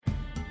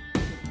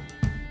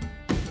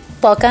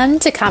Welcome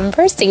to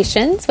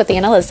Conversations with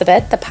Ann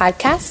Elizabeth, the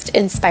podcast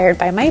inspired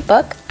by my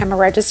book, I'm a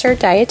Registered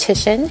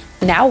Dietitian,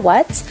 Now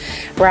What?,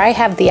 where I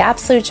have the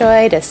absolute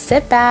joy to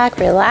sit back,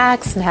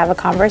 relax, and have a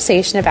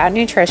conversation about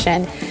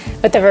nutrition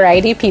with a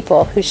variety of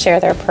people who share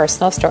their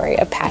personal story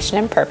of passion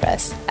and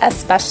purpose,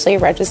 especially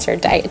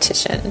registered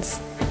dietitians.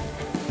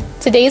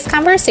 Today's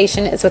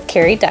conversation is with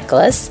Carrie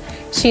Douglas.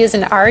 She is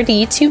an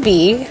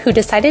RD2B who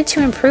decided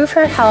to improve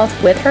her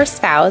health with her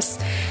spouse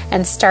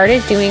and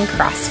started doing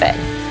CrossFit.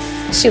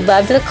 She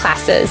loved the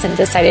classes and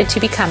decided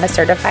to become a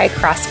certified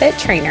CrossFit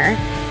trainer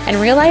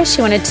and realized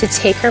she wanted to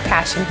take her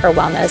passion for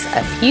wellness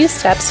a few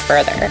steps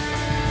further.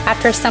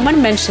 After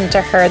someone mentioned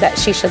to her that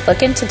she should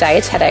look into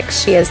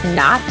dietetics, she has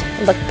not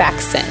looked back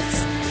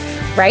since.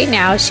 Right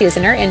now, she is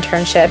in her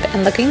internship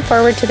and looking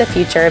forward to the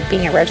future of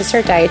being a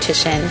registered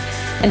dietitian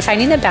and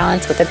finding the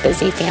balance with a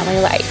busy family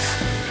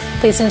life.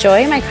 Please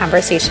enjoy my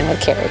conversation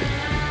with Carrie.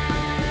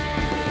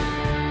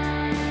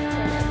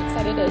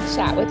 To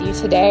chat with you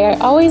today. I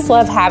always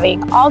love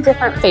having all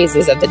different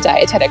phases of the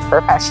dietetic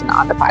profession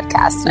on the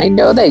podcast. And I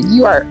know that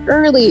you are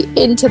early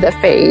into the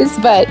phase,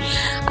 but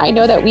I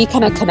know that we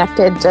kind of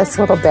connected just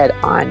a little bit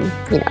on,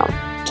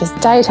 just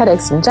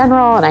dietetics in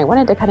general. And I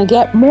wanted to kind of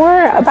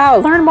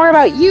learn more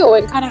about you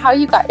and kind of how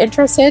you got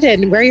interested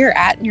and where you're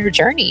at in your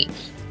journey.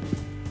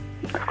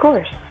 Of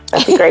course.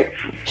 That'd be great.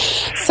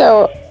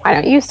 So why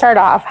don't you start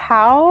off?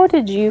 How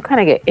did you kind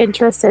of get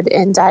interested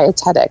in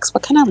dietetics?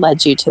 What kind of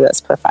led you to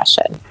this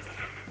profession?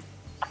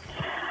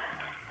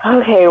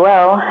 Okay,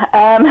 well,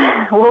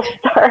 we'll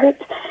start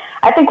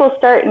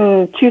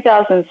in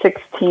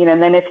 2016,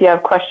 and then if you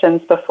have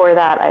questions before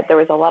that, there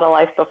was a lot of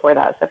life before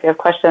that, so if you have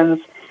questions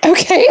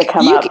that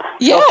come up,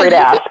 feel free to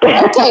ask.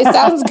 Okay,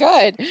 sounds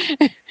good.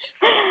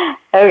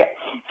 Okay,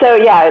 so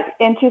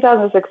in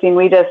 2016,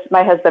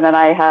 my husband and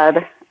I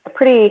had a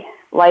pretty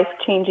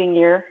life-changing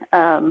year.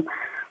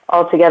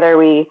 Altogether,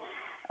 we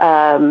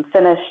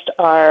finished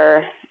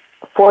our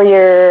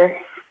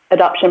 4-year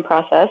adoption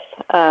process.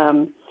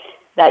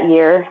 That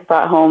year,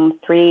 brought home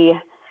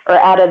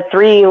added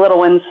 3 little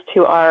ones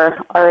to our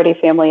already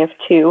family of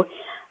 2.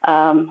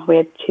 We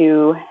had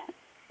 2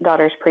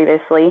 daughters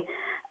previously.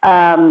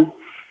 So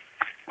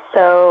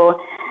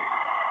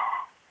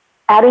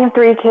adding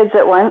 3 kids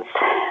at once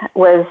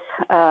was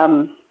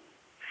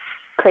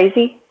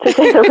crazy, to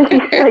say the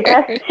least, I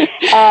guess,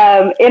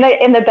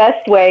 in the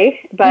best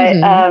way.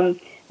 But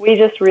we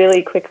just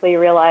really quickly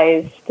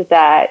realized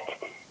that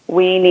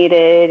we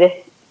needed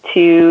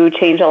to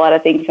change a lot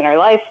of things in our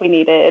life. We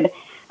needed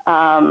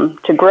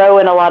to grow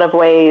in a lot of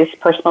ways,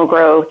 personal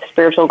growth,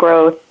 spiritual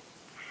growth,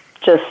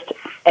 just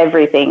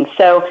everything.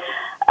 So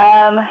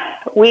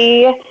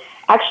we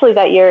actually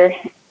that year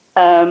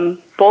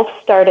both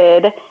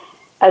started,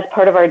 as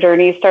part of our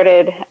journey,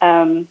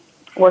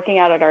 working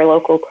out at our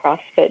local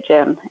CrossFit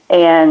gym.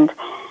 And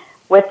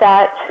with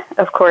that,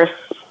 of course,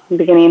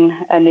 beginning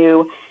a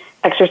new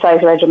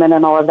exercise regimen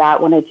and all of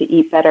that, wanted to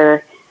eat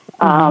better,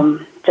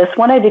 just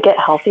wanted to get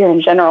healthier in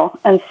general.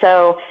 And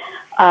so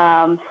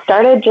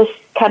started just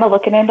kind of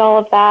looking into all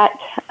of that,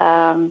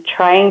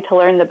 trying to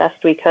learn the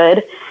best we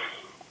could.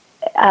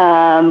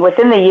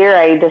 Within the year,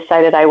 I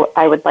decided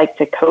I would like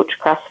to coach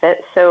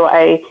CrossFit. So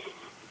I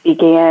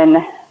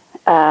began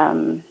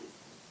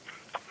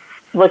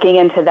looking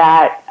into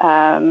that.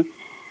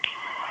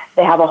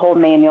 They have a whole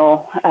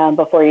manual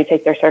before you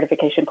take their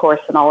certification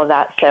course and all of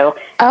that. So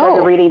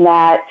started reading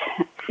that.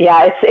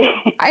 Yeah,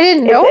 I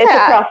didn't know that. It's a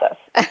process.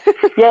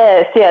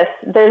 Yes.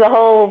 There's a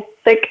whole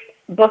thick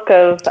book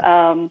of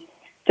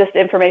just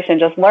information,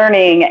 just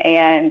learning,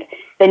 and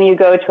then you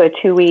go to a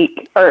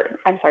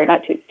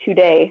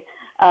 2-day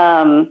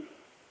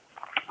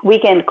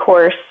weekend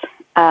course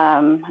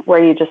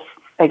where you just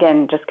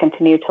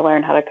continue to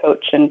learn how to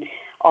coach and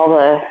all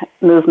the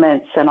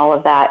movements and all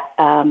of that.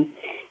 And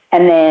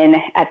then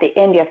at the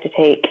end, you have to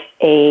take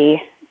a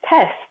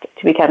test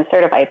to become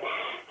certified.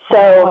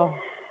 So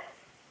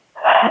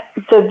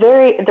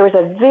there was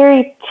a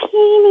very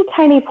teeny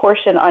tiny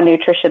portion on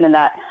nutrition in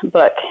that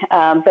book,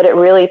 but it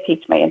really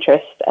piqued my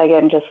interest.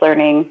 Again, just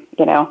learning,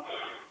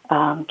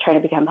 trying to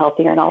become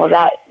healthier and all of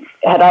that.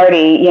 We'd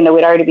already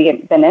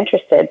been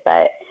interested,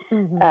 but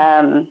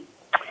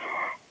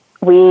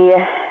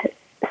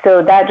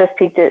so that just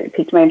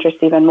piqued my interest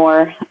even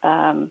more.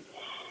 One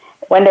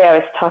day I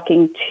was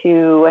talking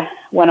to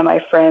one of my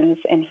friends,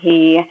 and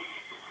he,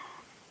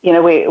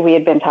 we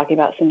had been talking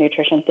about some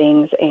nutrition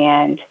things,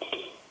 and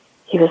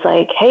he was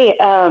like, "Hey,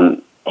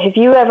 have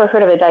you ever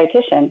heard of a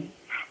dietitian?"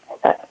 I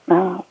thought,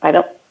 "No, I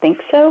don't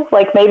think so.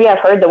 Like, maybe I've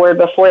heard the word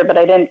before, but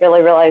I didn't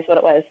really realize what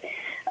it was."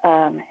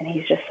 And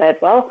he just said,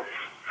 "Well,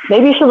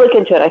 maybe you should look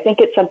into it. I think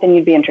it's something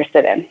you'd be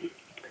interested in."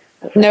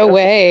 No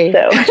way.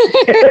 So,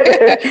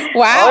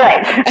 wow. All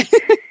right.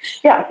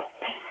 Yeah.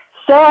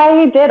 So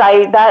I did.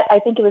 I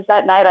think it was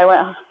that night I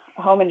went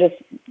home and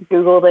just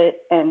Googled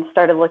it and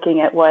started looking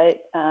at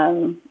what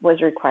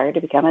was required to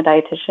become a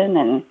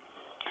dietitian,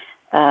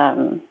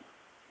 and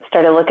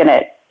started looking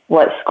at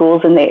what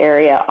schools in the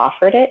area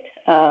offered it,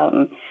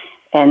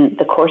 and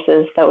the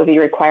courses that would be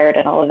required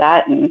and all of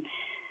that. And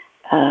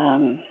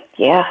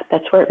yeah,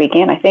 that's where it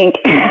began, I think.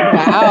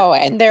 Wow.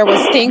 And there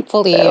was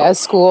thankfully a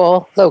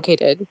school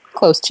located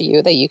close to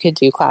you that you could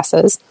do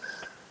classes.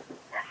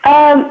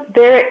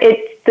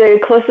 It's the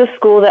closest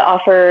school that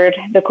offered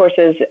the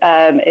courses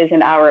is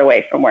an hour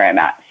away from where I'm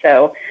at.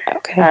 So,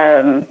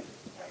 okay.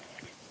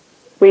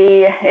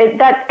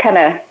 That kind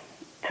of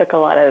took a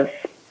lot of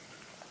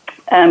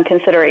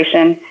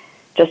consideration,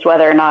 just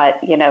whether or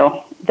not,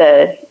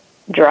 the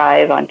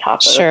drive on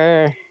top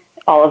of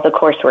all of the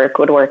coursework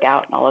would work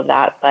out and all of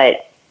that.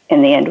 But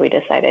in the end, we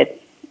decided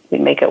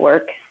we'd make it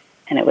work,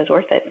 and it was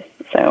worth it.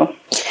 So.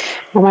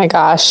 Oh my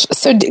gosh.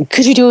 So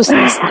could you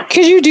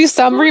do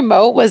some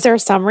remote? Was there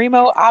some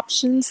remote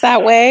options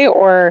that way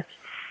or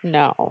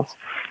no?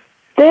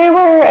 There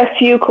were a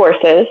few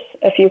courses.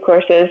 A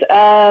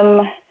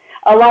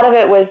lot of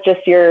it was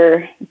just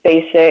your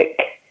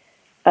basic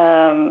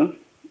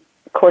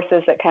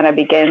courses that kind of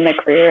begin the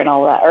career and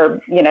all that,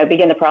 or,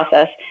 begin the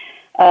process.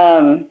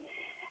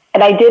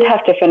 And I did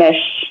have to finish,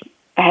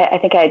 I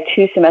think I had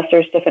 2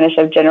 semesters to finish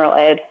of general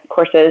ed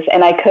courses,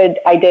 and I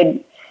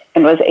did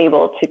and was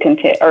able to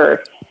complete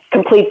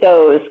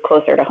those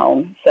closer to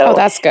home. So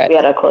that's good. We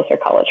had a closer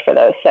college for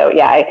those. So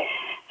yeah, I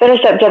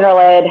finished up general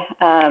ed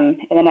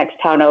in the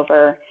next town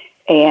over,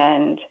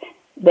 and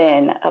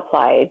then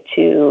applied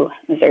to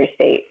Missouri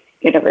State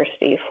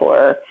University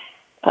for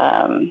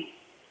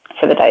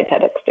the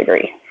dietetics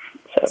degree.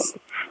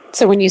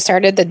 So when you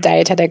started the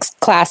dietetics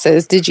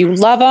classes, did you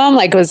love them?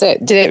 Like,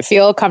 did it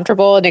feel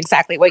comfortable and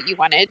exactly what you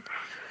wanted?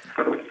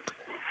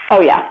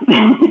 Oh yeah.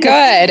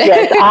 Good.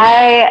 Yes,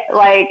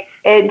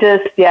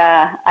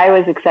 I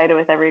was excited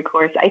with every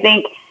course. I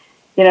think,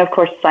 of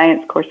course,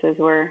 science courses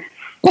were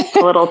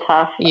a little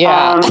tough.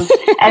 Yeah.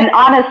 And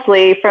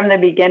honestly, from the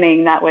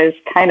beginning, that was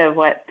kind of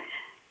what,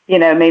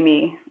 made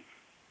me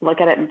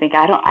look at it and think,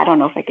 I don't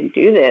know if I can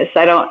do this.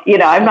 I don't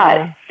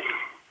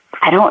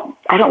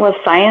love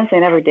science. I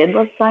never did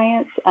love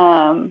science.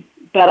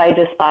 But I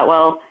just thought,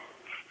 well,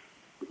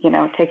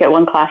 take it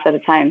one class at a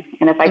time.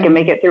 And if I can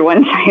make it through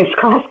one science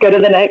class, go to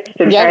the next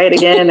and try it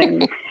again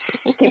and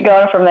keep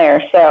going from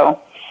there. So,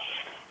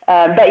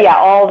 but yeah,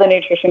 all the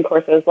nutrition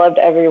courses, loved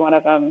every one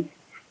of them.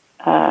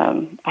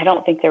 I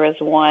don't think there was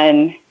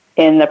one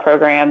in the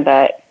program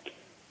that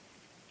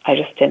I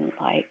just didn't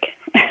like.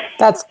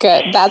 That's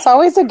good. That's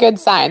always a good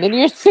sign. And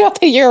you feel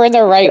that you're in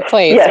the right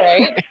place,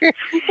 right?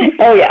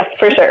 Oh yeah,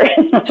 for sure.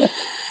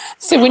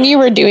 So when you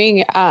were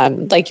doing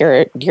like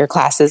your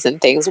classes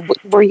and things,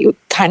 were you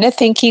kind of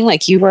thinking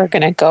like you were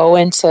going to go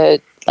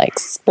into like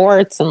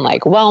sports and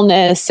like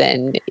wellness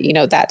and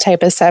that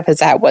type of stuff?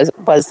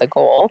 Was the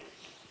goal?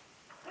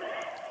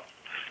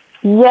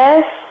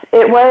 Yes,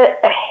 it was.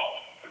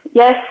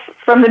 Yes,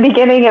 from the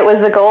beginning it was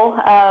the goal,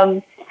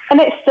 and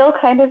it still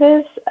kind of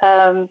is.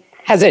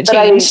 Has it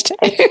changed?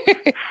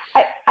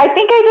 I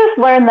think I just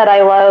learned that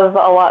I love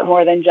a lot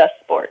more than just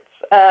sports.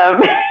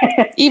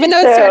 Even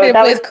though it started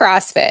with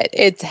CrossFit,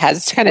 it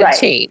has kind of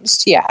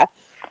changed. Yeah.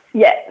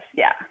 Yes.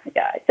 Yeah.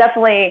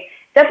 Definitely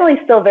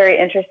still very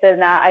interested in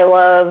that.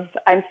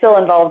 I'm still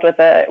involved with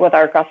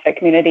our CrossFit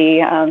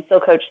community. Still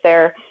coach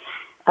there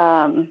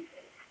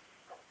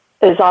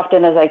as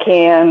often as I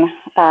can,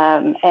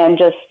 and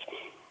just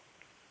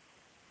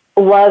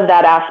love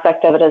that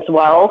aspect of it as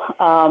well.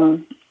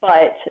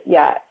 But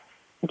yeah,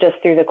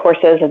 just through the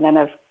courses and then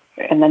the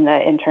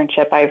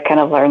internship, I've kind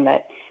of learned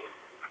that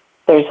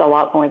there's a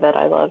lot more that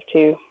I love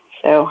too.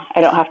 So I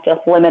don't have to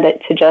limit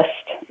it to just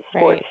sports.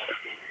 Right.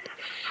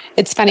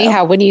 It's funny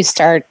how when you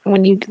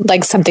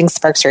like something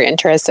sparks your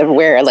interest of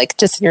where like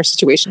just in your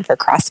situation for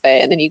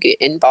CrossFit, and then you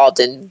get involved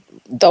in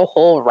the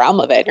whole realm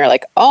of it and you're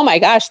like, oh my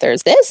gosh,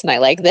 there's this and I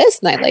like this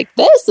and I like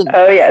this. And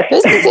oh yes,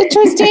 this is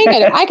interesting.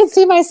 And I can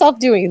see myself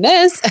doing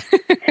this.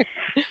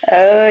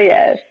 Oh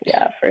yes.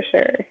 Yeah, for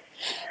sure.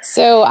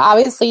 So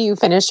obviously you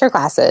finished your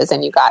classes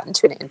and you got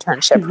into an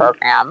internship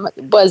program.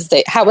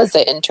 How was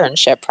the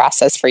internship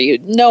process for you,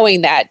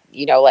 knowing that,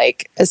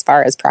 like as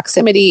far as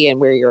proximity and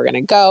where you were going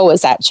to go,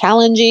 was that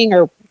challenging,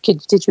 or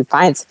did you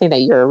find something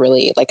that you're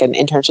really like an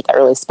internship that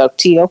really spoke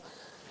to you?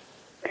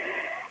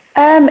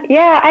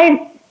 Yeah,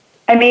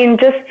 I mean,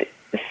 just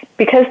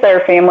because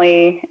their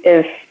family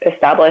is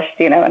established,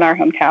 in our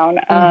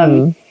hometown,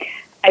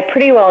 I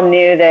pretty well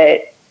knew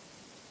that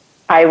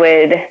I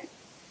would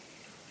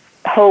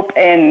hope,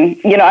 and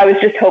I was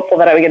just hopeful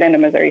that I would get into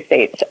Missouri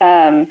State.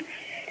 And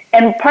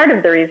part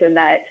of the reason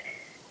that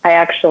I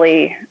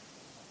actually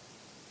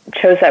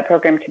chose that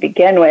program to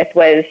begin with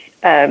was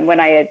when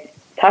I had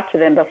talked to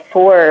them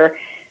before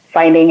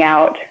finding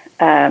out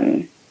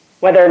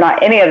whether or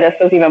not any of this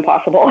was even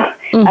possible.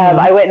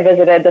 I went and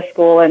visited the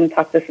school and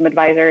talked to some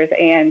advisors,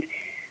 and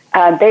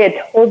they had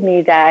told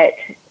me that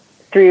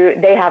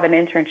they have an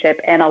internship,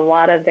 and a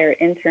lot of their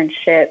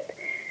internship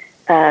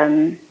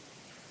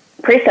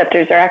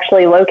preceptors are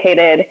actually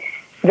located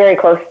very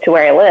close to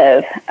where I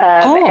live.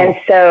 And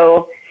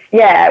so,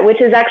 yeah,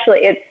 which is actually,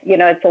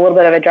 it's a little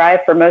bit of a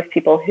drive for most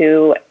people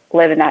who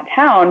live in that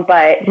town.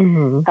 But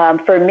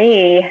for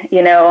me,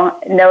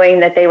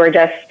 knowing that they were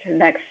just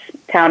next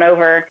town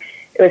over,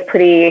 it was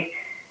pretty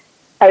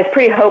I was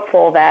pretty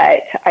hopeful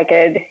that I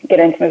could get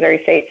into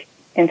Missouri State's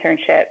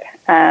internship.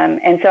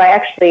 And so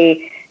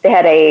they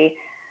had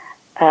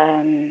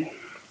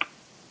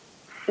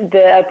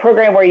the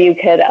program where you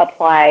could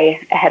apply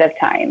ahead of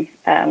time.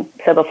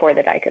 So before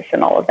the DICUS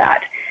and all of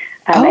that.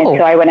 And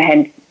so I went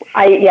ahead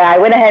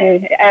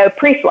and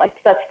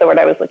pre-select, that's the word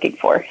I was looking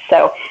for.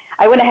 So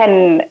I went ahead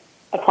and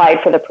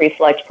applied for the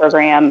pre-select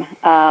program,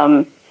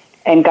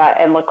 and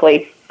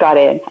luckily got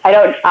in.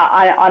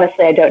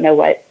 Honestly, I don't know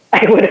what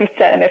I would have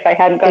done if I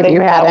hadn't got in. If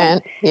you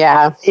hadn't,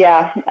 yeah.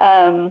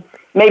 Yeah.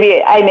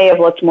 Maybe I may have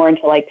looked more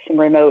into like some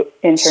remote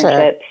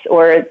internships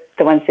or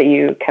the ones that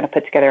you kind of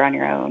put together on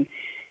your own,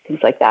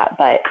 things like that.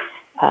 But,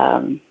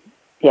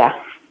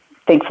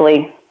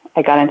 thankfully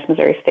I got into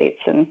Missouri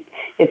State's and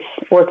it's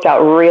worked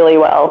out really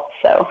well.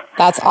 So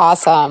that's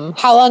awesome.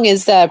 How long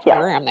is the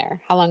program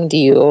there? How long do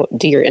you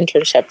do your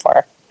internship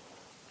for?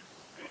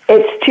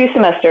 It's 2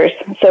 semesters.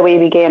 So we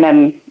began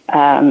in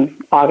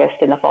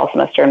August in the fall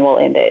semester and we'll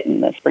end it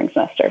in the spring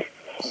semester.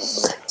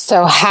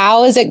 So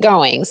how is it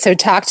going? So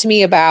talk to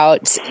me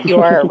about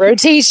your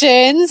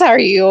rotations.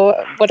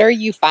 What are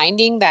you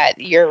finding that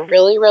you're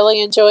really,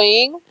 really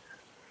enjoying?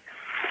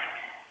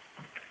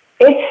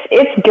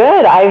 It's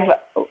good.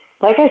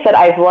 Like I said,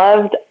 I've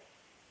loved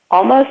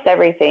almost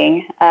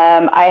everything.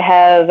 I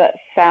have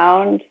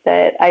found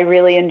that I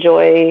really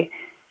enjoy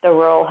the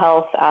rural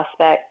health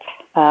aspect,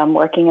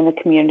 working in the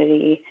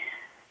community,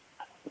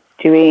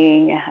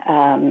 doing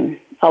a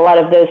lot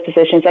of those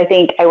positions. I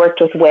think I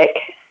worked with WIC,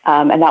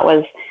 and that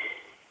was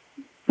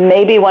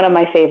maybe one of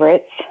my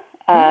favorites.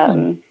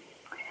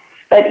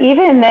 But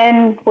even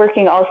then,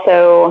 working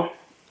also,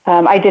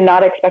 I did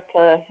not expect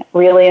to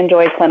really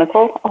enjoy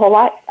clinical a whole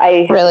lot.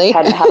 I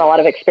hadn't had a lot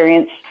of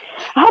experience.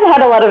 I hadn't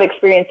had a lot of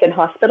experience in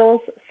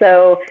hospitals,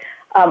 so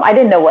I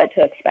didn't know what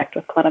to expect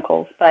with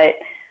clinicals. But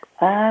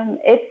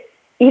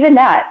even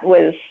that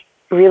was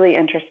really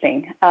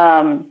interesting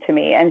to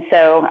me, and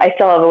so I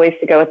still have a ways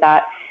to go with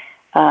that.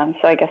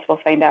 So I guess we'll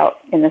find out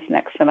in this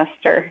next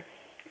semester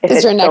if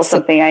it's still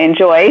something I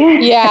enjoy.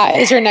 Yeah,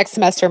 is your next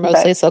semester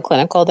mostly still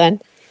clinical then?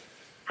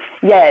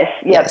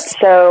 Yes.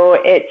 So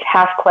it's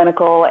half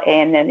clinical,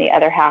 and then the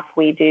other half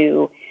we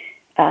do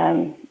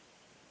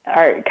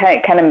our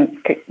kind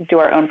of do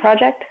our own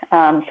project.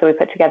 So we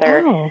put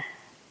together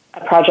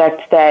a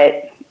project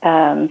that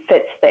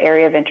fits the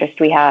area of interest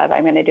we have.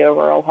 I'm going to do a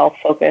rural health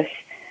focus,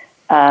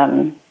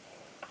 and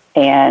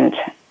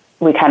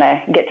we kind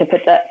of get to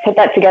put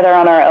that together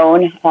on our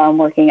own,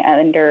 working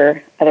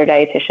under other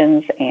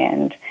dietitians,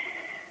 and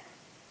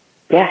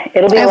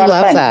it'll be a lot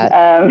of fun.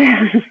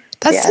 That.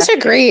 That's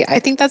I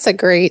think that's a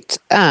great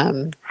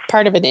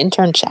part of an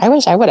internship. I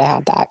wish I would have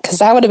had that, because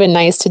that would have been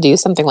nice to do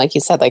something like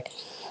you said, like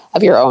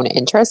of your own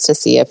interest, to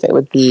see if it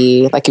would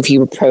be like, if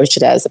you approached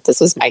it as if this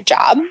was my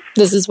job,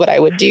 this is what I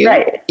would do.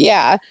 Right.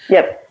 Yeah.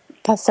 Yep.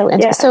 That's so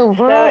interesting. So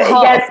rural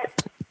health.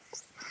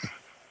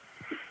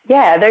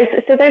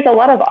 There's a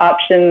lot of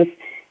options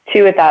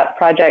too with that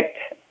project.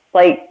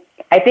 Like,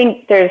 I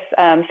think there's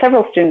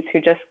several students who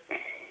just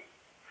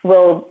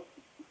will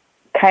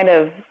kind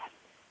of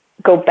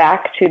go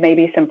back to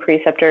maybe some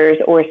preceptors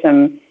or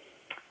some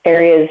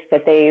areas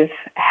that they've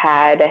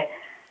had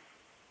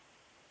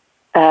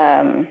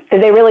that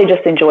they really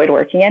just enjoyed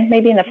working in,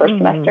 maybe in the first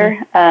semester,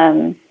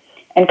 and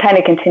kind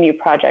of continue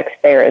projects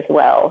there as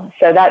well.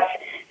 So that's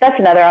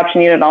another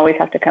option. You don't always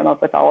have to come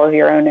up with all of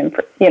your own,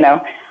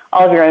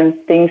 all of your own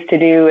things to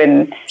do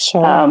and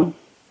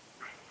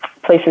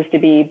places to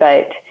be.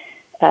 But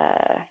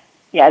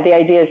the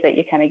idea is that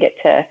you kind of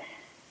get to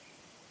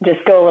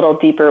just go a little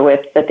deeper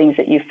with the things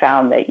that you've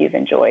found that you've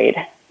enjoyed.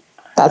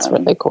 That's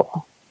really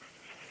cool.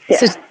 Yeah.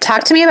 So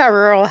talk to me about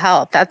rural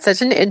health. That's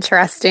such an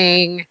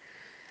interesting,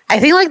 I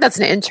think like that's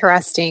an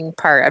interesting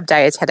part of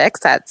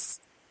dietetics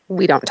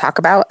we don't talk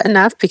about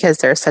enough, because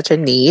there's such a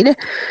need.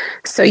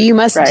 So do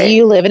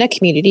you live in a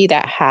community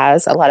that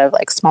has a lot of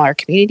like smaller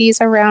communities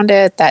around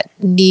it that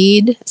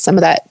need some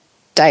of that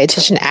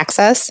dietitian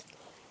access?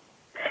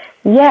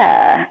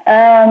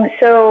 Yeah.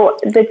 So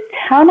the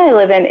town I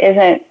live in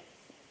isn't,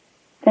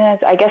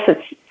 I guess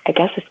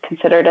it's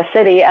considered a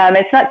city.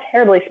 It's not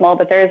terribly small,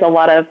 but there is a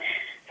lot of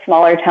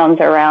smaller towns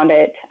around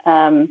it.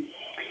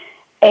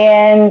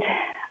 And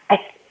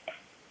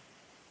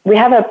we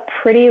have a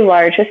pretty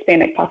large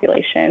Hispanic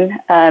population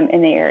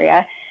in the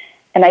area.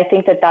 And I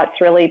think that that's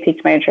really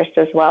piqued my interest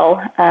as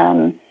well.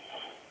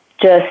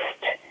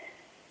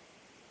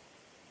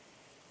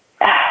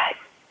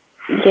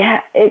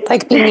 It's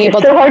like being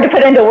so hard to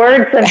put into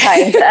words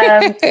sometimes.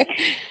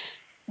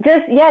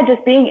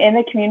 Just being in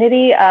the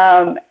community,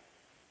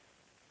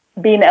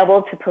 being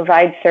able to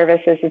provide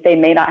services that they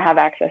may not have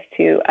access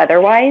to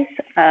otherwise,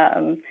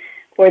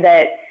 or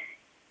that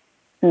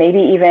maybe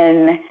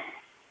even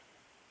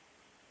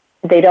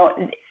they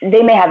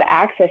may have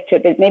access to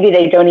it, but maybe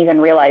they don't even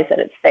realize that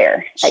it's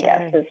there, I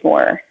guess is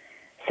more.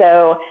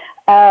 So,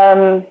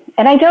 and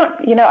I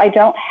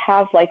don't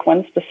have like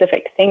one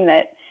specific thing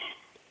that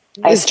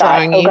is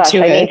drawing you to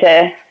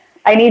it.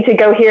 I need to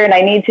go here and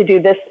I need to do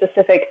this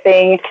specific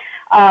thing.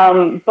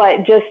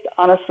 But just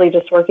honestly,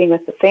 just working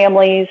with the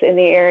families in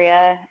the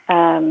area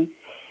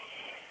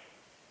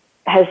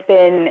has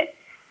been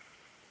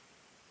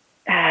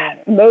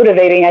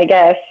motivating, I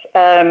guess,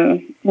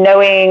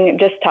 knowing,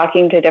 just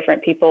talking to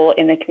different people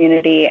in the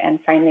community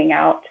and finding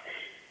out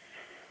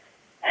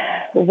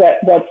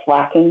what's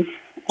lacking,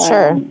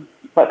 Sure.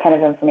 what kind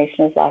of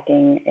information is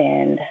lacking,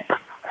 and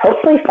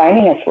hopefully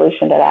finding a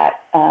solution to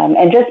that,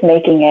 and just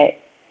making it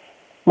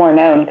more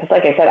known. Because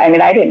like I said, I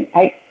mean,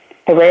 I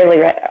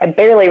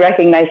barely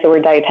recognized the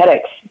word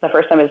dietetics the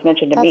first time it was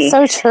mentioned to me.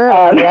 That's so true.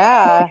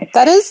 Yeah,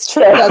 that is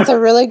true. That's a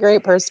really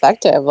great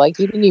perspective. Like,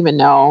 you didn't even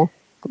know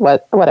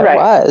what it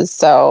was.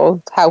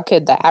 So how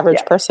could the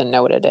average person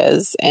know what it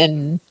is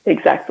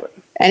exactly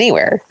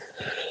anywhere?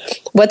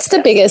 What's the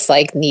biggest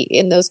like need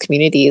in those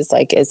communities?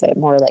 Like, is it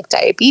more like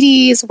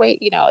diabetes, weight,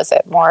 is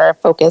it more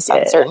focused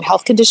on certain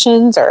health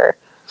conditions, or?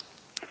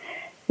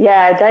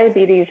 Yeah,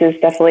 diabetes is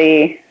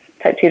definitely,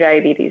 type 2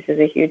 diabetes is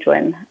a huge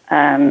one.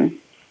 And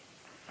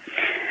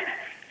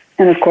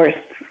of course,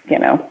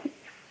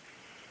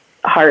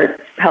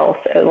 heart health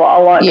comes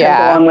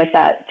along with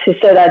that too.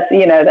 So that's,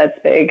 that's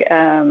big.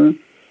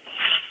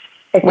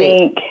 I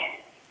think,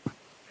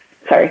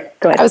 sorry,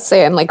 go ahead. I was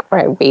saying like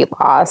weight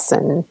loss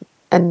and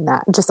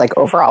not just like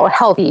overall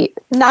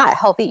not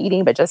healthy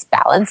eating, but just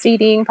balanced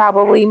eating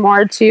probably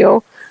more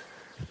too.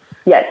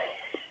 Yes,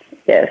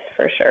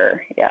 for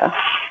sure. Yeah.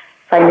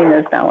 Finding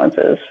those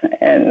balances.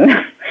 And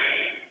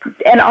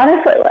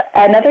honestly,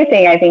 another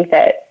thing I think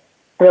that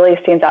really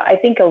stands out, I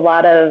think a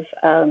lot of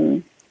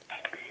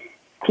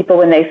people,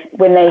 when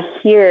they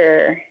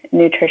hear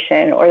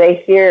nutrition or they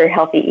hear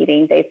healthy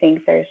eating, they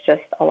think there's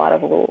just a lot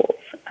of rules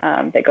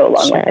that go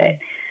along with it.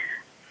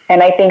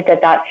 And I think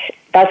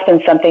that's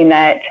been something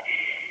that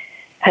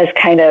has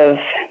kind of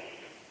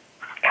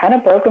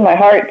broken my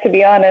heart, to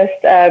be honest.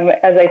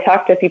 As I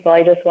talk to people,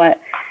 I just want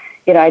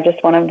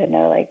them to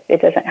know, like,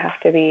 it doesn't have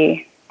to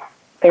be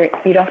there.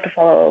 You don't have to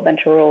follow a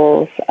bunch of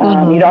rules. You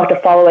don't have to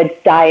follow a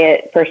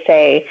diet per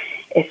se.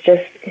 It's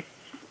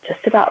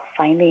just about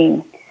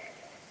finding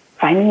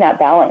that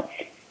balance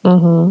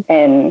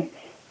and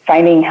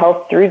finding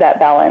health through that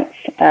balance.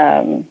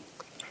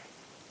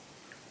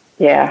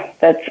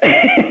 That's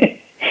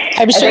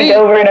I'm sure I think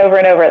over and over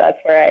and over.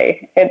 That's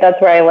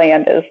where I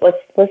land. Is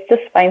let's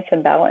just find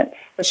some balance.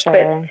 Let's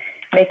quit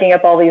making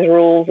up all these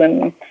rules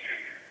and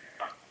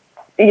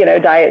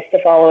diets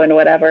to follow and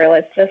whatever.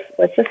 Let's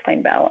just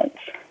find balance.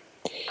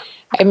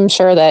 I'm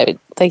sure that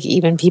like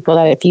even people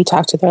that if you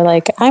talk to, they're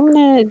like,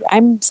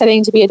 I'm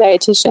studying to be a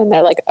dietitian.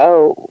 They're like,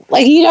 oh,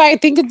 like, I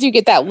think that you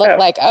get that look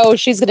like, oh,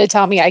 she's going to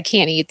tell me I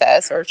can't eat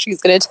this, or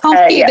she's going to tell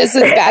me this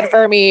is bad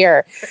for me,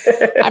 or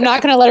I'm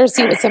not going to let her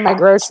see what's in my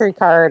grocery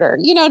cart, or,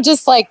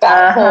 just like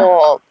that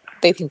whole,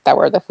 they think that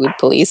we're the food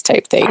police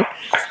type thing.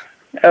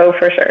 Oh,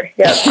 for sure.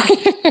 Yeah.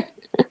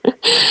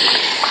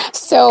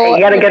 So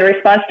you got a good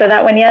response to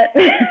that one yet?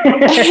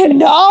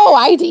 No,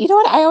 you know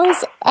what?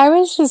 I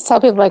always just tell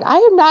people, like, I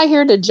am not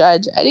here to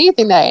judge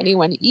anything that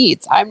anyone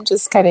eats. I'm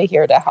just kind of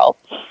here to help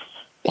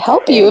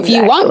you if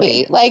you want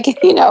me. Like,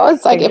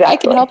 it's like, if I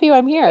can help you,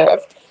 I'm here.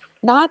 If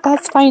not,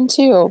 that's fine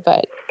too.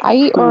 But I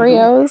eat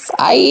Oreos.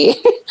 I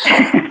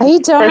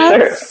eat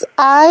donuts. Sure.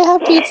 I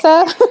have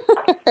pizza.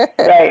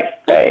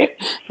 Right.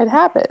 It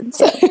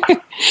happens.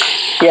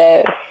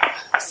 Yes.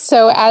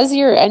 So as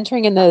you're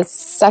entering in the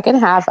second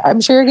half,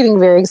 I'm sure you're getting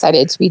very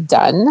excited to be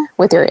done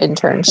with your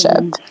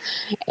internship.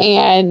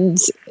 And,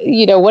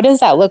 what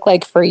does that look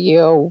like for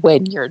you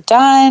when you're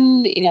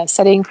done,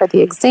 studying for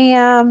the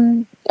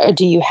exam? Or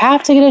do you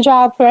have to get a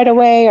job right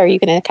away? Or are you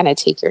going to kind of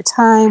take your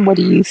time? What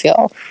do you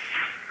feel?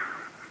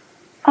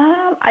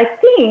 I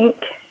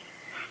think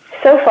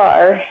so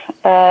far,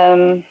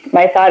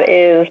 my thought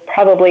is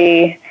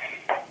probably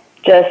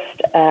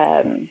just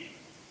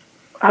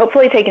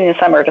hopefully taking the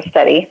summer to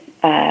study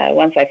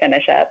once I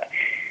finish up.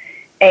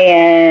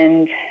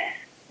 And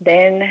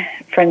then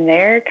from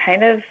there,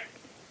 kind of,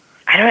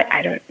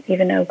 I don't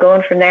even know,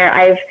 going from there.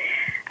 I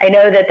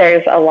know that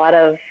there's a lot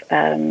of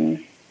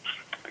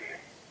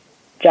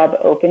job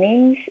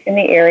openings in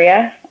the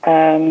area.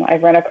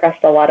 I've run across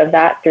a lot of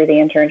that through the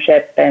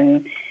internship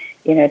and,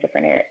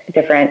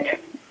 different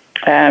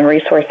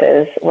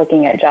resources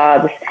looking at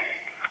jobs.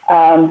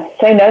 So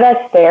I know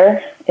that's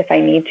there if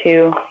I need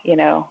to,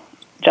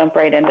 jump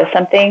right into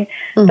something.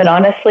 But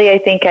honestly, I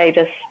think I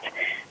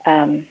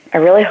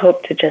really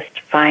hope to just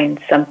find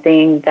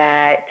something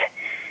that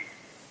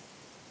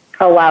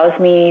allows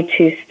me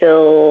to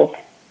still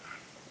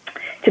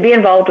to be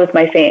involved with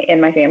in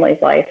my family's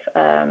life.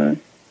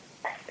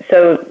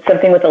 So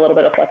something with a little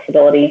bit of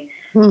flexibility.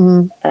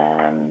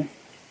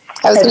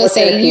 I was going to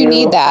say, you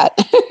need that.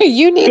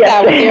 You need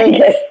that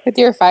with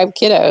your 5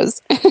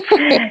 kiddos.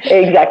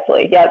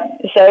 Exactly.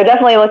 Yep. So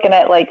definitely looking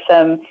at like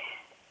some,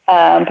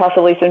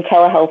 possibly some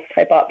telehealth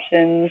type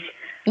options,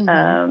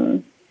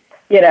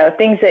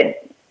 things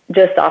that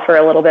just offer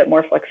a little bit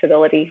more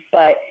flexibility.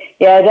 But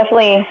yeah,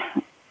 definitely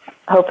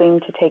hoping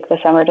to take the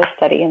summer to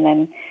study. And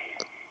then,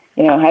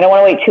 I don't want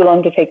to wait too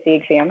long to take the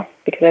exam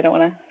because I don't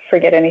want to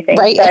forget anything.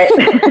 Right. But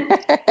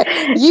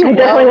I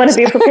definitely want to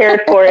be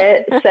prepared for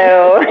it.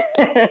 So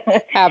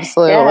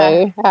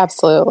absolutely. Yeah.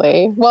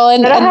 Absolutely. Well, I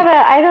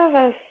don't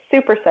have a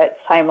super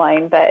set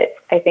timeline, but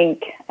I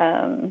think,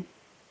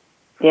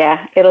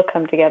 it'll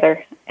come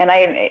together. And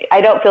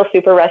I don't feel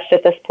super rushed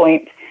at this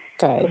point.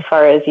 Good. As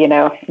far as,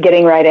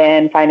 getting right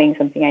in, finding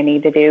something I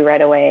need to do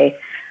right away.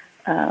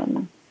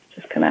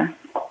 Just kind of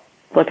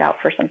look out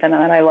for something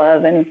that I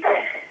love and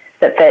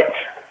that fits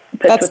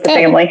That's with the good.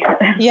 family.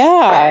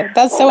 Yeah,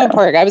 that's so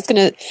important. I was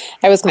gonna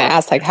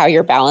ask like how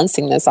you're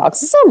balancing this all,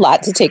 'cause it's a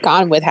lot to take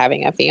on with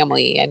having a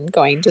family and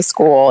going to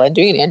school and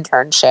doing an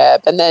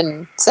internship and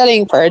then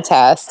studying for a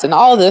test and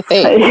all the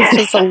things. It's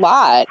just a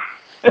lot.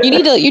 You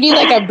need a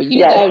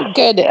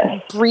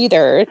good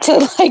breather to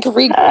like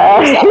regroup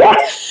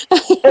yourself.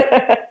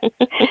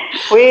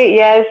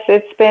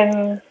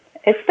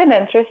 It's been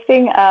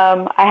interesting.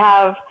 I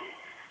have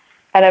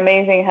an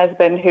amazing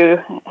husband who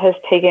has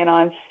taken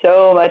on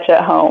so much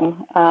at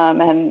home,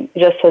 and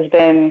just has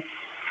been,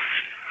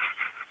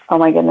 oh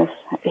my goodness,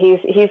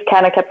 he's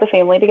kind of kept the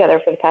family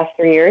together for the past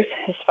 3 years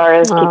as far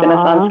as keeping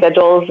us on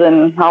schedules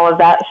and all of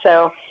that.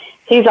 So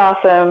he's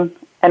awesome.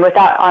 And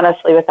without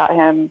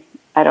him,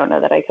 I don't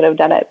know that I could have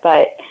done it,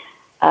 but,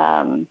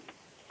 and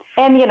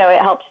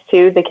it helps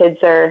too. The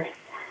kids are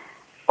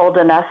old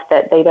enough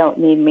that they don't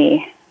need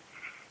me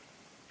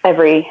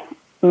every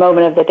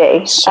moment of the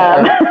day.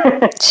 Sure.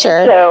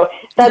 Sure. So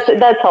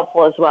that's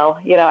helpful as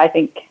well. I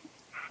think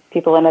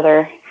people in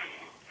other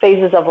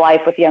phases of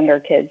life with younger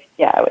kids,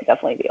 it would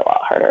definitely be a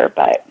lot harder,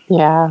 but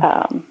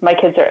my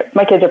kids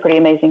are pretty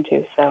amazing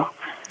too. So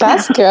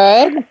that's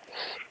good.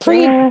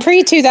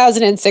 Pre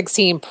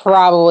 2016,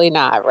 probably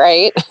not,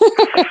 right?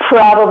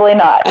 Probably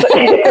not.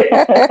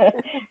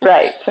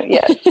 Right.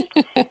 Yes.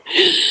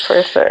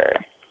 For sure.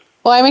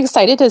 Well, I'm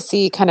excited to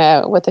see kind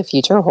of what the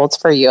future holds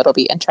for you. It'll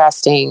be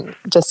interesting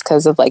just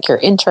because of like your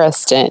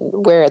interest in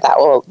where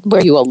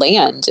you will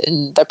land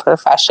in the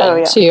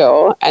profession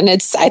too. And I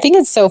think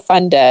it's so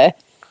fun to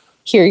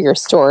hear your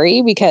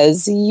story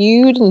because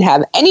you didn't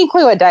have any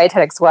clue what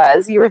dietetics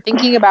was. You were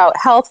thinking about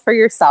health for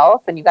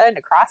yourself and you got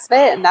into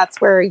CrossFit and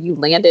that's where you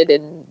landed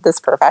in this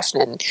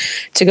profession. And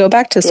to go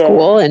back to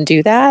school and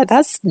do that,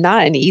 that's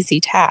not an easy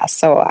task.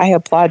 So I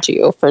applaud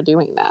you for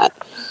doing that.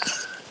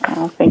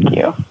 Oh, thank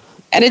you.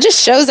 And it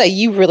just shows that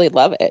you really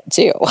love it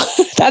too.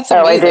 That's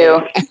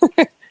amazing.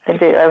 I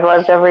do. I've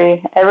loved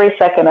every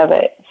second of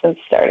it since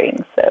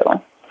starting.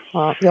 So,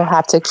 well, you'll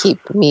have to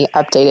keep me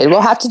updated.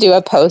 We'll have to do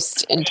a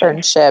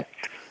post-internship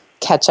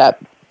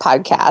catch-up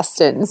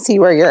podcast and see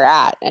where you're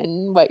at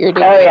and what you're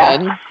doing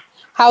and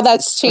how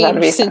that's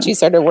changed since you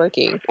started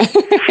working.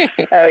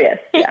 Oh yes,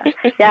 yeah.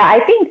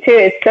 I think too.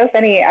 It's so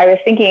funny. I was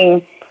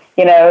thinking,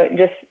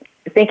 just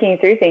thinking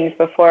through things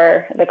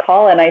before the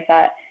call, and I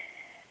thought,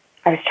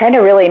 I was trying to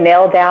really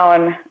nail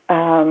down,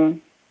 a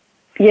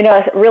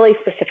really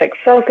specific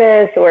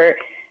focus or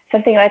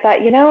something. And I thought,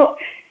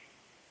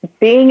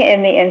 being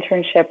in the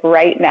internship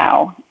right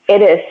now,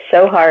 it is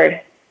so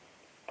hard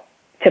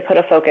to put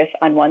a focus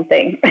on one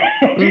thing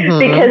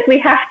because we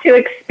have to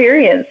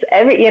experience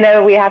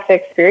we have to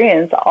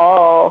experience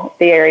all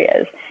the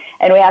areas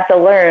and we have to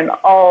learn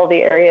all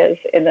the areas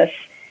in this,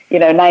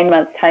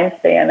 9-month time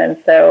span. And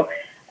so,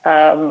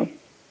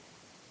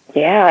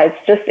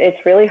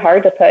 it's really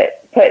hard to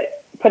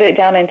put it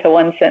down into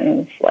one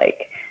sentence,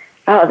 like,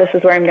 oh, this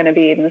is where I'm going to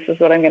be and this is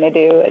what I'm going to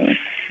do. And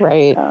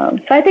right. So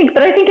I think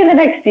in the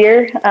next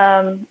year,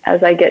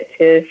 as I get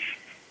to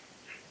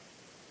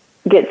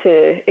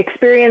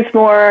experience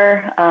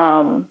more,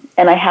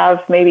 and I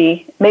have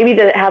maybe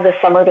to have the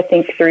summer to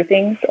think through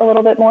things a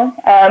little bit more.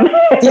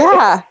 There's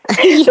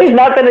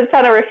not been a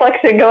ton of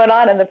reflection going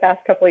on in the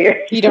past couple of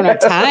years. You don't have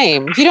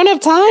time. You don't have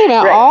time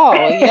at all.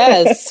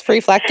 Yes.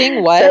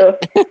 Reflecting what? So,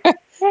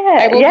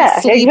 I will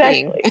be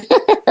sleeping.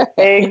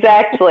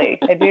 Exactly.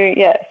 I do.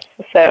 Yes.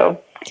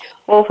 So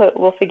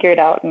we'll figure it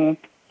out, and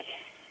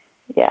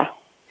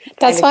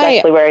that's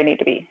exactly where I need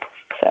to be.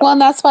 So. Well,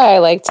 and that's why I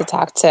like to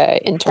talk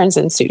to interns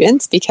and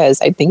students, because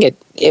I think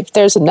if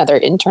there's another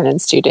intern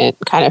and student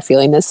kind of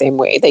feeling the same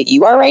way that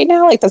you are right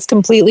now, like that's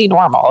completely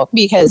normal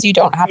because you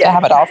don't have to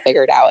have it all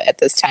figured out at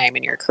this time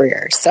in your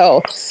career.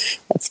 So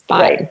that's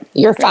fine. Right.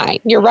 You're fine.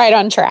 You're right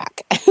on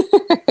track.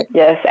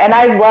 Yes. And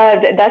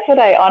that's what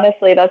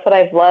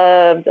I've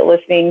loved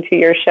listening to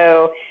your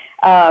show,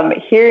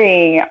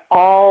 hearing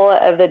all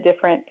of the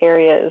different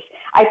areas.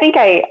 I think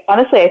I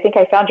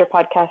found your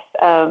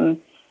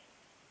podcast,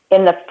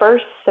 in the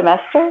first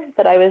semester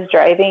that I was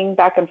driving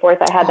back and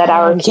forth. I had that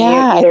hour commute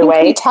either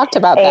way. We talked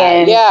about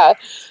that. Yeah.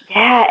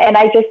 Yeah. And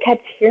I just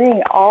kept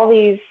hearing all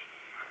these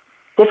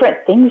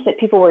different things that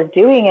people were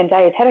doing in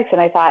dietetics. And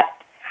I thought,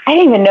 I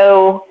didn't even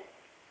know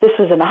this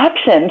was an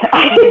option.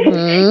 I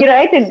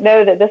didn't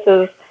know that this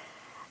was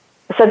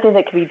something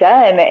that could be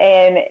done.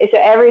 And so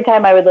every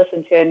time I would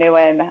listen to a new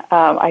one,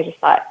 I just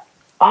thought,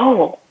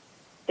 oh,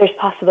 there's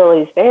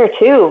possibilities there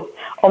too.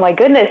 Oh my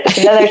goodness.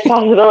 And then there's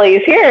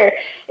possibilities here.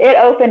 It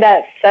opened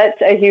up such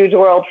a huge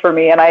world for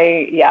me. And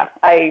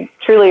I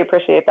truly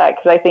appreciate that,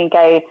 because I think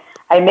I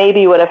I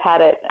maybe would have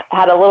had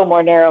a little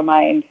more narrow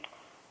mind,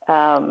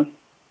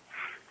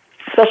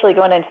 especially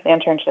going into the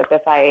internship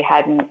if I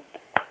hadn't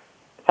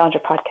found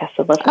your podcast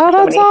and listened to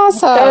awesome.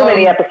 So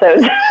many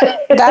episodes.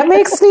 That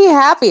makes me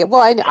happy.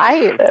 Well,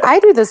 I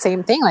do the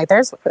same thing. Like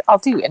I'll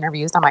do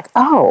interviews and I'm like,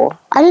 oh,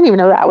 I didn't even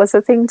know that was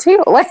a thing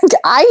too. Like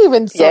I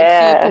even still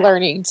keep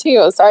learning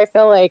too. So I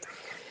feel like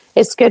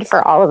it's good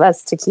for all of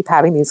us to keep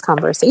having these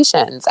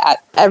conversations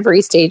at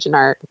every stage in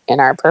our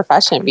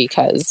profession,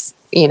 because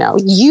being in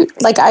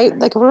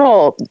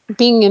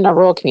a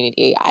rural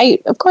community,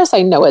 of course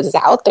I know it's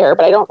out there,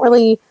 but I've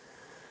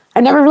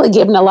never really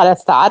given a lot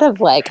of thought of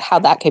like how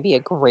that could be a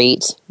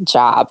great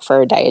job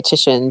for a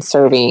dietitian,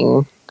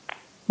 serving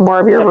more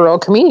of your rural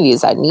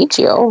communities that need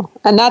you.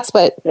 And that's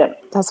what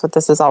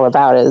this is all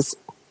about, is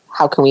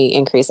how can we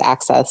increase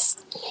access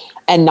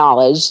and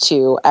knowledge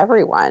to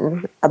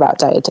everyone about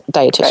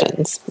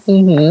dietitians.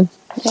 Right. Mm-hmm.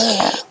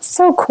 Yeah.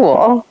 So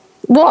cool.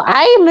 Well,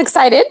 I am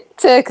excited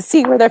to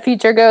see where the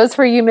future goes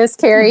for you, Miss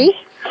Carrie.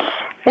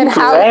 And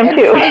how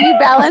you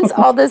balance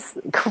all this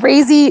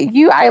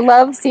crazy. I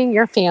love seeing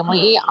your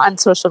family on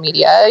social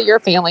media. Your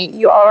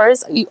family,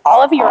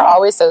 all of you are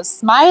always so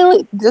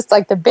smiley, just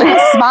like the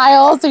biggest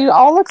smiles. You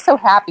all look so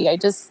happy.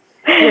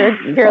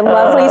 You're a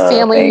lovely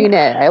family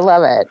unit. I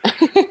love it.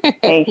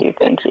 Thank you.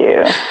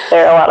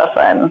 They're a lot of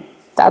fun.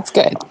 That's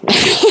good.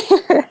 Yes.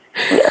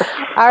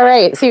 All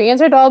right. So you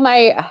answered all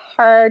my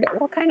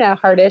kind of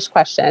hardish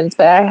questions,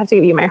 but I have to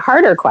give you my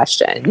harder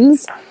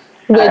questions,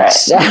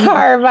 which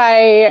are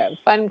my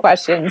fun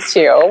questions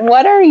too.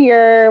 What are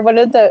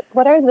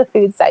the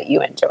foods that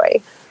you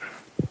enjoy?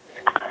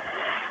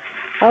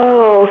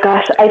 Oh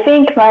gosh, I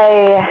think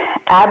my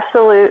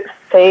absolute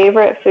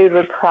favorite food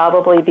would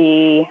probably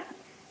be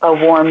a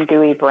warm,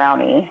 gooey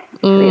brownie,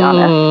 to be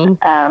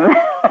honest.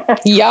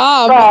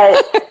 Yum.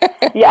 But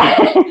yeah,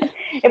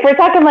 if we're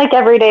talking like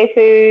everyday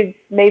foods,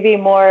 maybe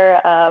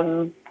more,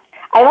 I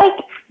like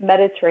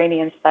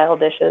Mediterranean style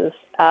dishes.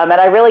 And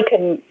I really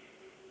couldn't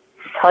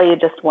tell you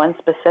just one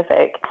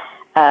specific,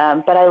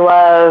 but I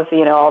love,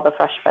 all the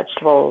fresh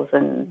vegetables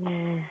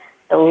and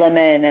the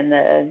lemon and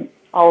the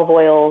olive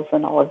oils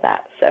and all of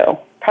that. So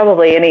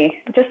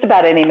probably just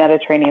about any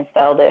Mediterranean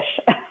style dish.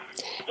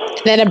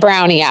 Then a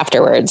brownie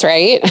afterwards,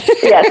 right?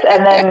 Yes,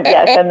 and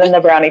then the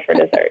brownie for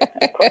dessert,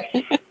 of course.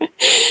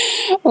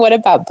 What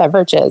about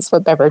beverages?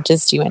 What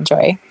beverages do you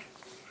enjoy?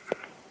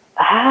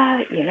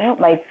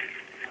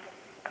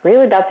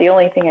 Really about the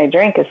only thing I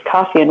drink is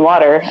coffee and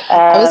water.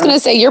 I was going to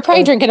say, you're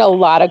probably drinking a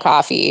lot of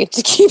coffee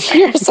to keep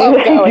yourself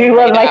going. I do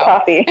love my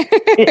coffee.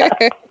 Yeah.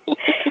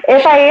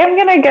 If I am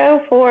going to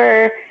go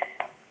for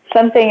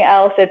something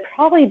else, it'd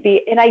probably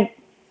be, and I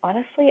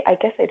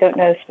guess I don't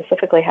know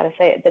specifically how to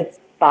say it,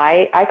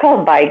 I call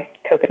them Bai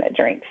coconut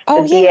drinks.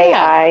 Oh, the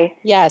BAI.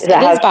 Yes, it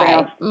is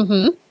Bai.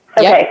 Mm-hmm.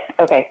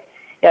 Okay.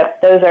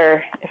 Yep, those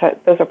are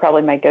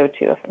probably my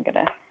go-to if I'm going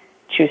to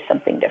choose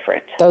something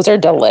different. Those are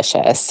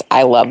delicious.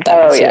 I love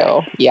them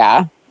too.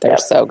 Yeah, they're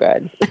so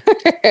good.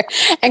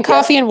 And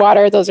coffee and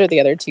water, those are the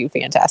other two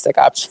fantastic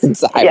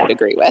options I would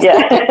agree with.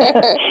 Yeah.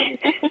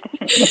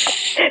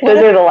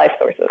 Those are the life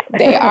sources.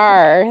 They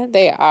are.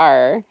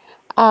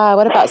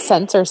 What about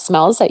scents or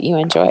smells that you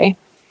enjoy?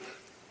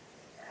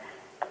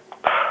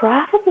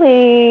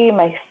 Probably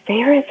my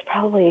favorite's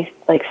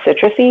like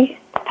citrusy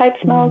type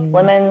smells,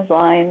 lemons,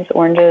 limes,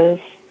 oranges.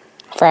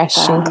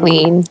 Fresh and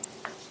clean.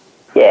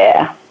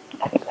 Yeah,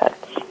 I think that's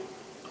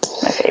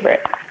my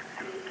favorite.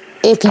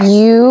 If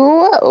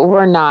you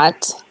were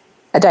not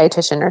a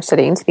dietitian or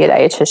studying to be a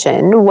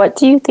dietitian, what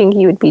do you think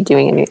you would be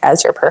doing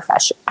as your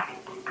profession?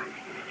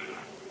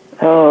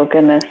 Oh,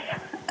 goodness.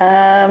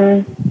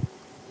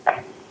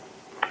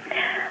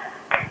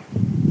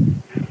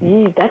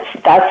 That's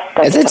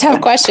it's a tough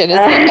question,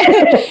 isn't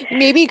it?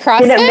 Maybe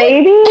CrossFit?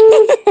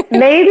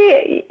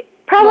 Maybe.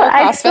 Probably.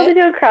 I'd still be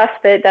doing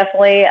CrossFit,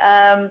 definitely.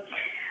 I,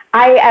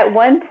 at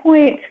one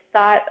point,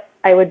 thought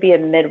I would be a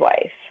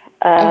midwife.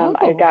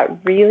 I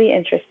got really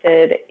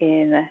interested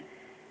in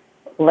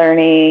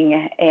learning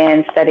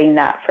and studying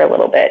that for a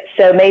little bit.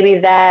 So maybe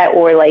that,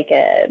 or like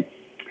a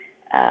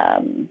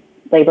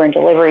labor and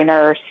delivery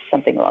nurse,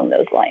 something along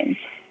those lines.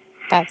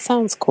 That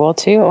sounds cool,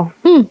 too.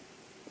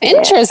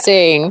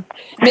 Interesting.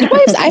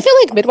 Midwives, I feel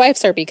like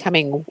midwives are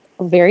becoming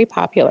very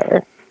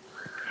popular.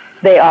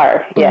 They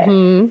are, yes.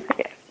 Mm-hmm.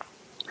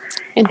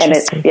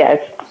 Interesting. And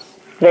it's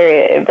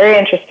very, very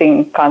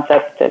interesting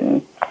concept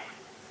and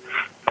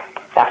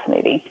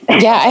fascinating.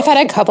 Yeah, I've had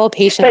a couple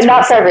patients but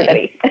not recently. for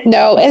everybody.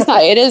 No, it's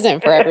not. It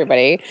isn't for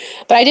everybody.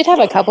 But I did have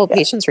a couple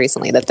patients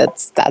recently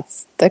that's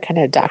the kind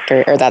of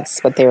doctor, or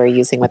that's what they were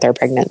using with their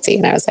pregnancy.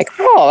 And I was like,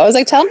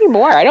 tell me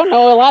more. I don't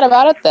know a lot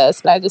about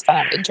this, but I just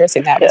found it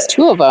interesting that it was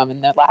 2 of them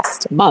in the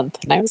last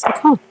month. And I was like,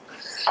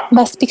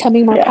 must be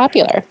becoming more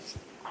popular.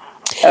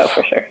 Oh,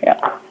 for sure.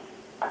 Yeah.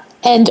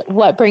 And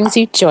what brings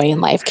you joy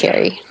in life,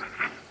 Carrie?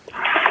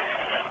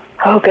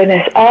 Oh,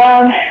 goodness.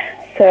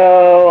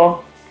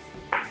 So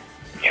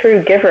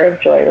true giver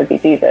of joy would be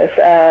Jesus.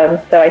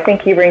 So I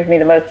think he brings me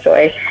the most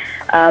joy.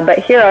 But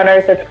here on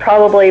earth, it's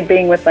probably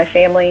being with my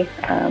family,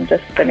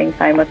 just spending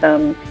time with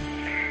them,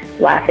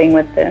 laughing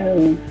with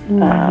them,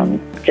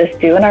 just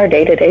doing our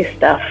day-to-day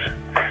stuff.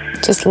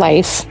 Just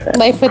life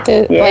with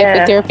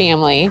your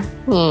family.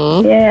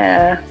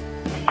 Yeah.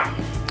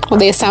 Well,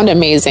 they sound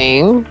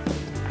amazing.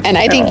 And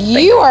I think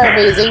you are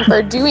amazing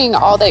for doing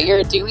all that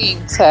you're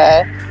doing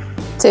to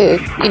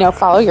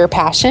follow your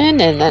passion,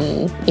 and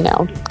then,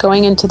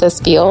 going into this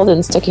field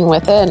and sticking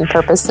with it and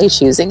purposely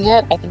choosing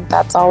it. I think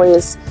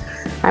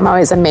I'm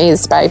always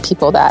amazed by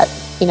people that,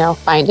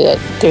 find it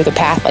through the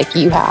path like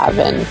you have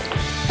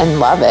and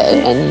love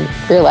it and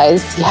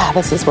realize,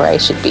 this is where I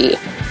should be.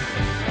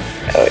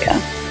 Oh yeah,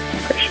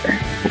 for sure.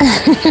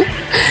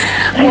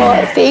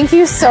 Well, thank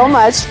you so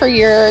much for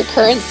your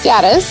current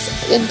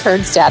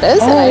intern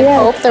status. And I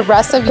hope the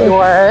rest of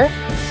your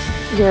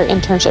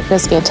internship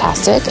goes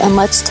fantastic. And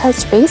let's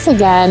touch base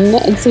again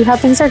and see how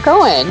things are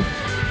going.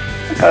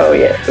 Oh,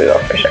 yes, we will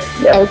for sure.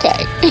 Yep.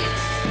 Okay.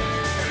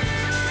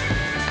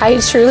 I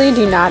truly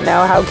do not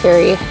know how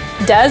Carrie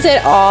does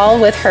it all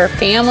with her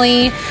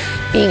family,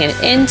 being an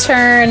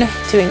intern,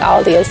 doing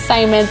all the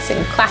assignments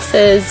and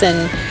classes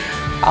and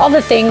all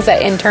the things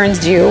that interns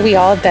do. We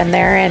all have been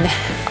there and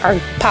are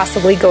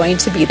possibly going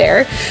to be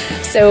there.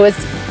 So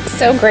it's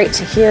so great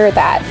to hear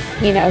that,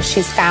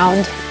 she's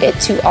found it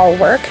to all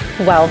work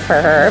well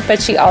for her,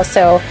 but she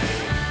also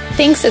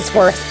thinks it's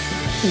worth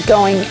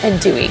going and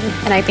doing.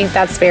 And I think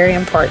that's very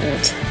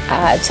important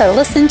to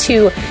listen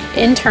to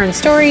intern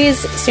stories,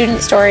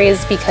 student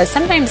stories, because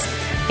sometimes,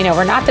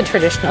 we're not the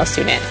traditional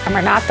student and we're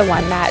not the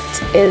one that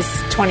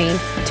is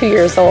 22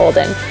 years old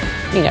and,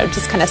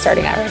 just kind of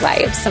starting out our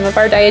lives. Some of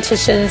our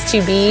dietitians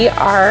to be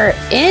are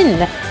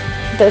in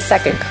the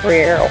second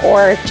career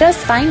or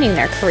just finding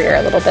their career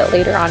a little bit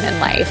later on in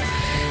life.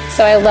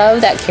 So I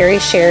love that Carrie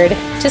shared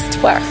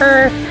just what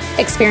her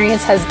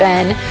experience has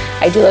been.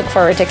 I do look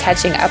forward to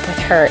catching up with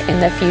her in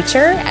the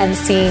future and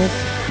seeing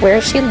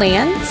where she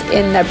lands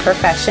in the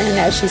profession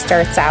as she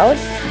starts out.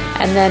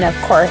 And then, of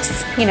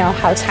course,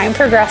 how time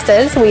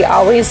progresses, we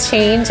always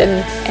change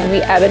and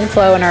we ebb and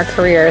flow in our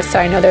careers. So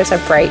I know there's a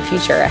bright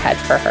future ahead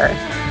for her.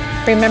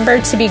 Remember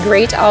to be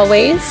great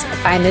always,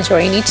 find the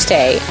joy in each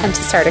day, and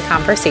to start a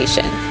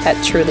conversation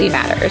that truly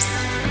matters.